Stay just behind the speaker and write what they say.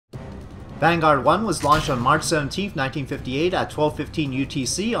Vanguard 1 was launched on March 17, 1958 at 12:15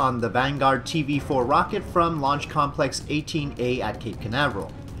 UTC on the Vanguard TV-4 rocket from Launch Complex 18A at Cape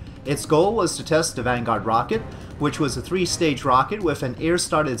Canaveral. Its goal was to test the Vanguard rocket, which was a 3-stage rocket with an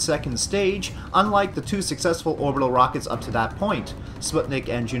air-started second stage, unlike the 2 successful orbital rockets up to that point, Sputnik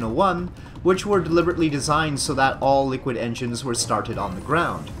and Juno 1, which were deliberately designed so that all liquid engines were started on the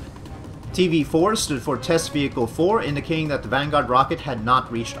ground. TV-4 stood for Test Vehicle 4, indicating that the Vanguard rocket had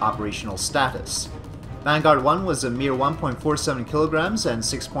not reached operational status. Vanguard 1 was a mere 1.47 kilograms and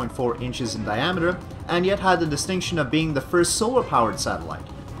 6.4 inches in diameter, and yet had the distinction of being the first solar-powered satellite.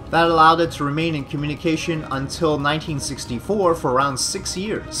 That allowed it to remain in communication until 1964 for around 6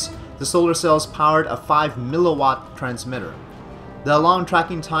 years. The solar cells powered a 5 milliwatt transmitter. The long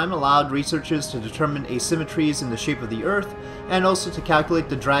tracking time allowed researchers to determine asymmetries in the shape of the Earth, and also to calculate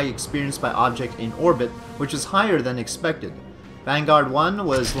the drag experienced by objects in orbit, which is higher than expected. Vanguard 1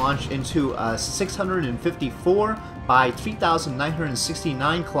 was launched into a 654 by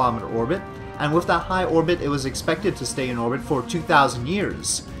 3,969 kilometer orbit, and with that high orbit it was expected to stay in orbit for 2,000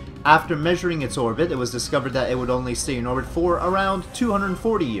 years. After measuring its orbit, it was discovered that it would only stay in orbit for around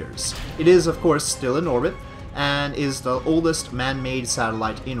 240 years. It is, of course, still in orbit, and is the oldest man-made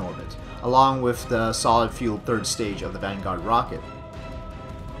satellite in orbit, along with the solid-fueled 3rd stage of the Vanguard rocket.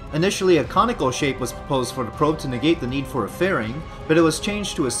 Initially, a conical shape was proposed for the probe to negate the need for a fairing, but it was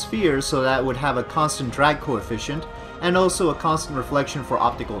changed to a sphere so that it would have a constant drag coefficient, and also a constant reflection for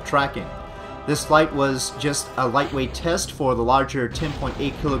optical tracking. This flight was just a lightweight test for the larger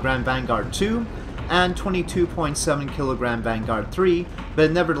 10.8 kg Vanguard 2 and 22.7 kg Vanguard 3, but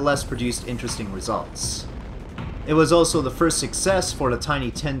it nevertheless produced interesting results. It was also the first success for the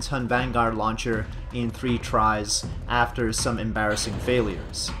tiny 10-ton Vanguard launcher in 3 tries after some embarrassing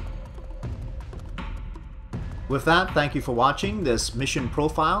failures. With that, thank you for watching this mission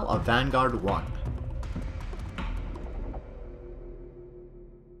profile of Vanguard 1.